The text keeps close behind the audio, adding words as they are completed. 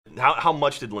How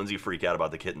much did Lindsay freak out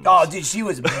about the kittens? Oh, dude, she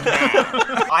was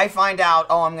mad. I find out,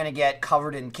 I'm going to get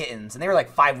covered in kittens. And they were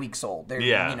like 5 weeks old. They're,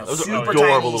 super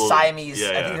tiny Siamese.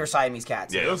 I think they're Siamese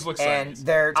cats. Yeah, those look and Siamese.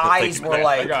 their eyes were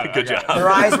like, good job. Their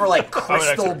eyes were like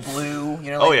crystal blue.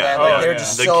 You know, they're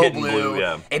just the so blue.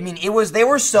 Yeah. I mean, they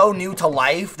were so new to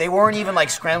life. They weren't even like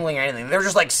scrambling or anything. They were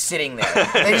just like sitting there.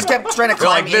 They just kept trying to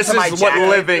climb into my jacket. This is what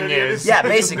living is. Yeah,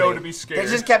 basically. Know to be scared.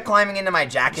 They just kept climbing into my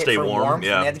jacket Stay for warmth,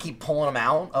 yeah. and they had to keep pulling them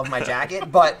out of my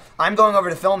jacket. But I'm going over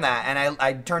to film that, and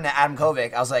I turned to Adam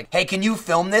Kovic. I was like, "Hey, can you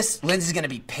film this? Lindsay's gonna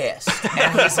be pissed."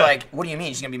 And he's like, "What do you mean?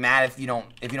 She's gonna be mad if you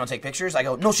don't take pictures?" I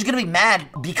go, "No, she's gonna be mad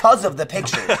because of the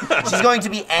pictures. She's going to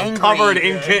be angry covered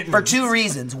in kittens for 2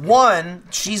 reasons. One,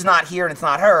 she's not here and it's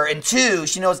not her, and 2,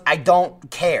 she knows I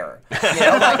don't care. You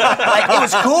know, like it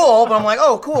was cool, but I'm like,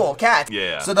 oh, cool, cat.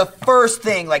 Yeah. So the first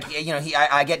thing,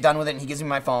 I get done with it, and he gives me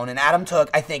my phone, and Adam took,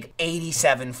 I think,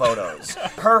 87 photos.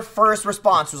 Her first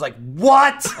response was like,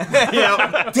 what?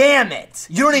 Damn it.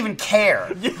 You don't even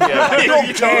care. You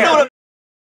don't care.